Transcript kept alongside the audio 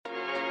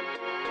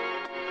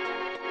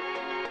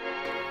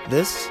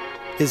This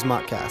is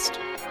Mockcast,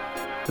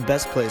 the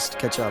best place to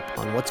catch up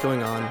on what's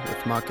going on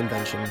with Mock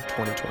Convention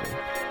 2020.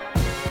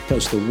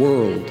 Because the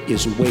world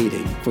is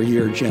waiting for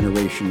your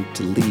generation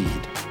to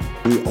lead.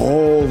 We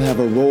all have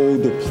a role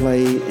to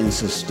play in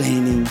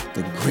sustaining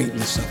the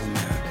greatness of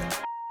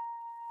America.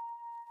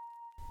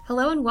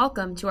 Hello and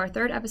welcome to our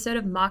third episode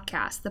of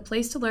Mockcast, the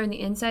place to learn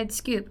the inside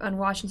scoop on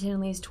Washington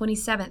and Lee's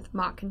 27th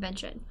Mock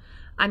Convention.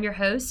 I'm your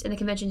host and the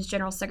convention's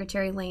General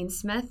Secretary, Lane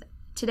Smith.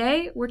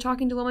 Today, we're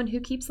talking to a woman who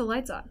keeps the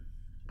lights on,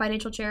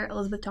 Financial Chair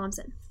Elizabeth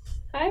Thompson.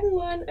 Hi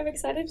everyone, I'm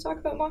excited to talk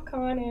about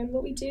MockCon and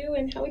what we do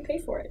and how we pay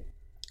for it.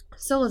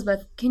 So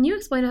Elizabeth, can you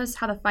explain to us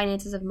how the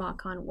finances of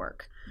MockCon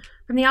work?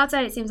 From the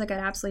outside, it seems like an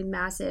absolutely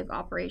massive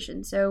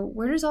operation, so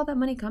where does all that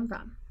money come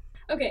from?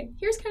 Okay,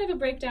 here's kind of a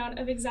breakdown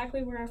of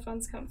exactly where our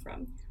funds come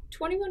from.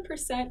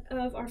 21%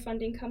 of our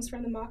funding comes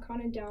from the MockCon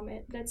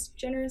endowment that's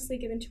generously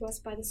given to us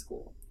by the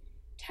school.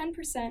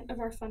 10% of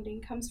our funding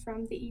comes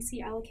from the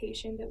EC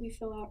allocation that we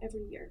fill out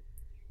every year.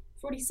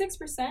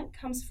 46%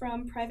 comes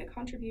from private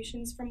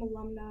contributions from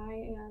alumni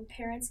and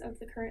parents of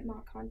the current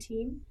MockCon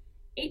team.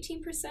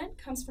 18%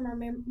 comes from our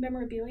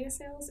memorabilia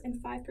sales, and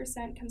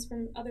 5% comes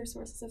from other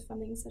sources of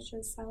funding such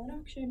as silent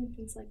auction and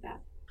things like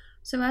that.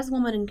 So as a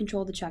woman in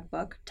control of the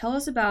checkbook, tell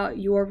us about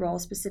your role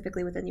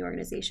specifically within the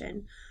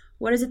organization.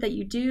 What is it that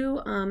you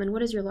do, and what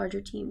does your larger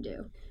team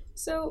do?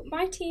 So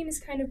my team is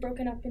kind of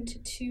broken up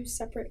into two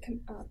separate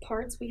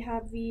parts. We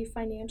have the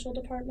financial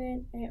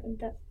department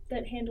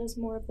that handles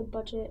more of the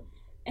budget,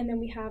 and then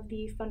we have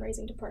the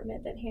fundraising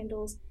department that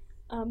handles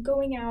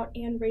going out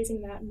and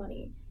raising that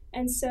money.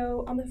 And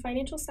so on the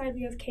financial side,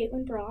 we have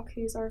Caitlin Brock,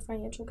 who's our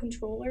financial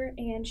controller,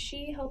 and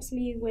she helps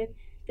me with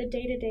the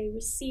day-to-day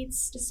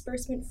receipts,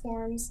 disbursement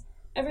forms,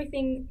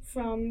 everything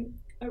from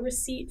a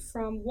receipt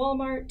from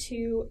Walmart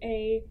to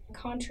a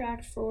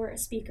contract for a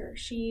speaker.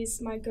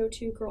 She's my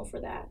go-to girl for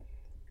that.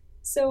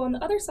 So on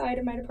the other side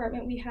of my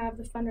department, we have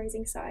the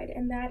fundraising side,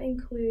 and that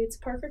includes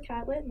Parker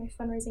Catlett, my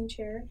fundraising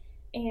chair,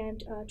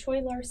 and Troy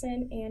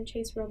Larson and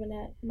Chase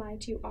Robinette, my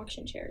two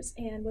auction chairs.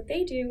 And what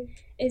they do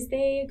is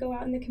they go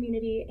out in the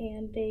community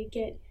and they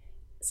get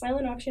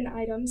silent auction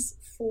items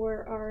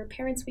for our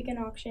Parents Weekend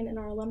auction and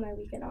our Alumni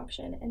Weekend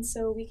auction. And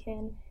so we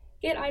can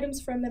get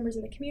items from members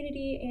in the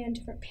community and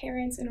different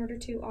parents in order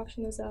to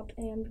auction those up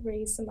and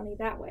raise some money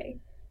that way.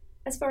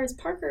 As far as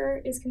Parker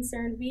is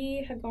concerned,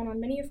 we have gone on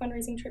many a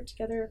fundraising trip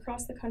together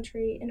across the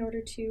country in order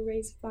to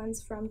raise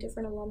funds from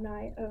different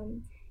alumni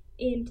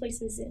in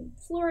places in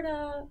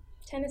Florida,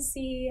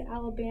 Tennessee,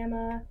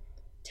 Alabama,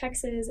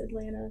 Texas,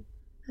 Atlanta.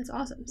 That's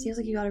awesome. Seems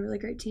like you got a really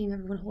great team,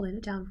 everyone holding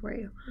it down for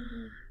you.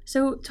 Mm-hmm.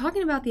 So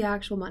talking about the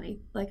actual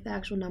money, like the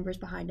actual numbers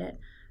behind it,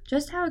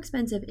 just how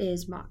expensive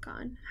is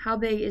MockCon? How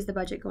big is the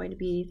budget going to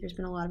be? There's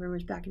been a lot of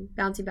rumors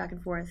bouncing back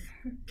and forth.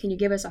 Can you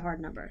give us a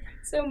hard number?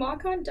 So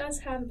MockCon does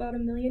have about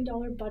 $1 million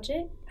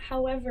budget.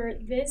 However,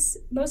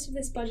 most of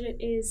this budget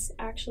is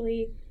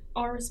actually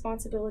our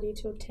responsibility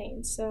to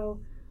obtain. So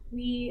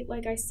we,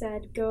 like I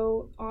said,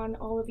 go on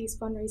all of these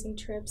fundraising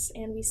trips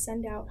and we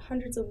send out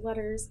hundreds of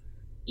letters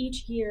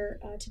each year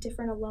to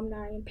different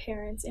alumni and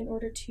parents in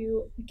order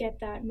to get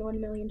that $1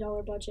 million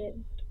budget.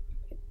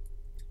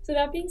 So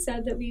that being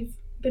said, that we've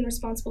been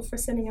responsible for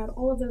sending out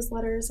all of those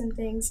letters and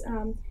things.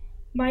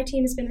 My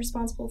team has been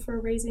responsible for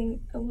raising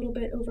a little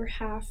bit over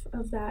half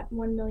of that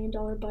 $1 million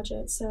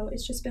budget. So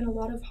it's just been a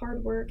lot of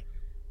hard work,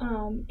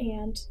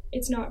 and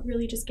it's not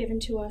really just given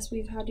to us.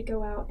 We've had to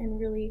go out and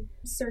really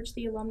search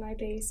the alumni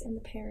base and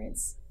the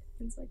parents,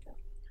 things like that.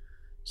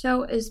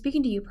 So,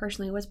 speaking to you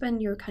personally, what's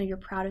been your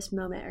proudest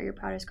moment or your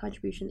proudest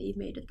contribution that you've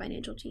made to the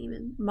financial team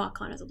and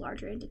MockCon as a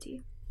larger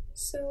entity?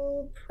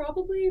 So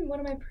probably one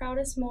of my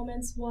proudest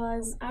moments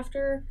was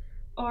after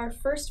our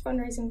first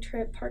fundraising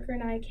trip. Parker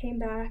and I came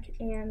back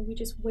and we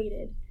just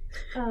waited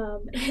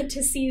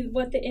to see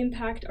what the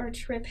impact our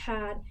trip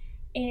had,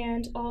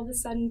 and all of a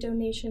sudden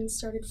donations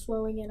started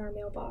flowing in our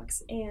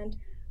mailbox, and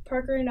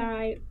Parker and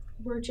I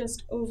were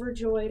just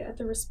overjoyed at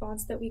the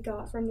response that we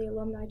got from the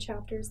alumni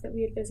chapters that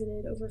we had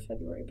visited over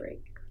February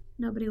break.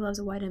 Nobody loves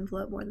a white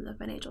envelope more than the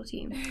financial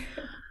team.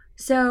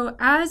 So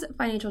as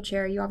financial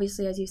chair, you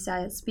obviously, as you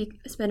said,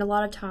 spend a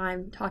lot of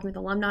time talking with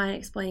alumni and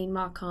explaining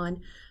MockCon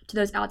to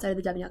those outside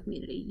of the WL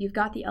community. You've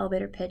got the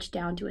elevator pitch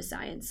down to a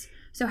science.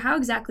 So how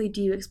exactly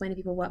do you explain to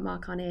people what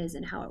MockCon is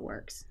and how it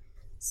works?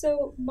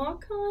 So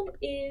MockCon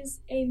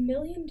is a $1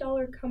 million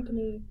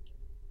company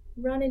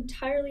run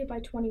entirely by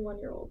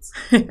 21-year-olds.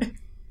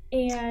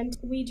 And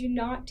we do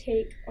not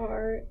take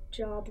our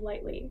job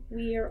lightly.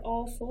 We are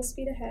all full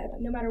speed ahead,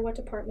 no matter what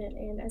department.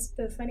 And as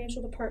the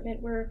financial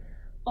department, we're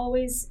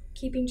always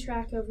keeping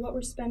track of what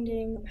we're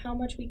spending, how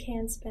much we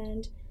can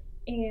spend,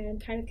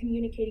 and kind of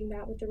communicating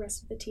that with the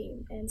rest of the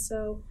team. And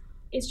so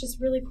it's just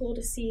really cool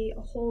to see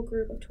a whole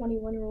group of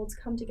 21-year-olds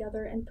come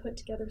together and put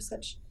together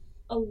such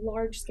a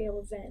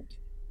large-scale event.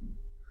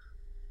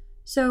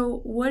 So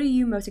what are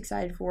you most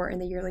excited for in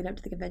the year leading up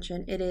to the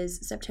convention? It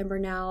is September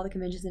now, the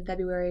convention's in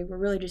February. We're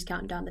really just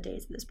counting down the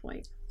days at this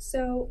point.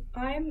 So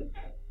I'm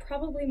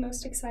probably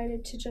most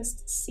excited to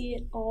just see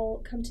it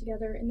all come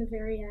together in the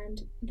very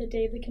end, the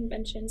day of the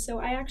convention. So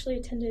I actually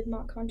attended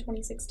MockCon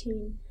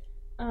 2016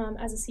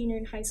 as a senior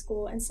in high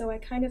school, and so I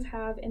kind of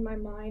have in my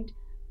mind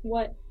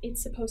what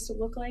it's supposed to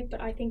look like,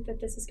 but I think that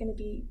this is going to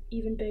be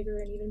even bigger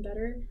and even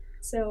better.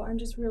 So I'm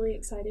just really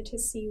excited to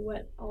see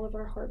what all of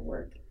our hard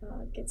work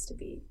gets to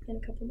be in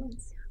a couple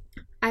months.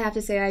 I have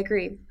to say I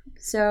agree.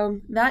 So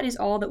that is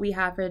all that we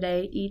have for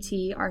today.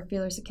 E.T., our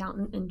fearless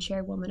accountant and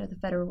chairwoman of the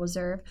Federal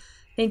Reserve,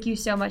 thank you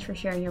so much for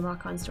sharing your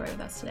MockCon story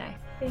with us today.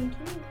 Thank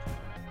you.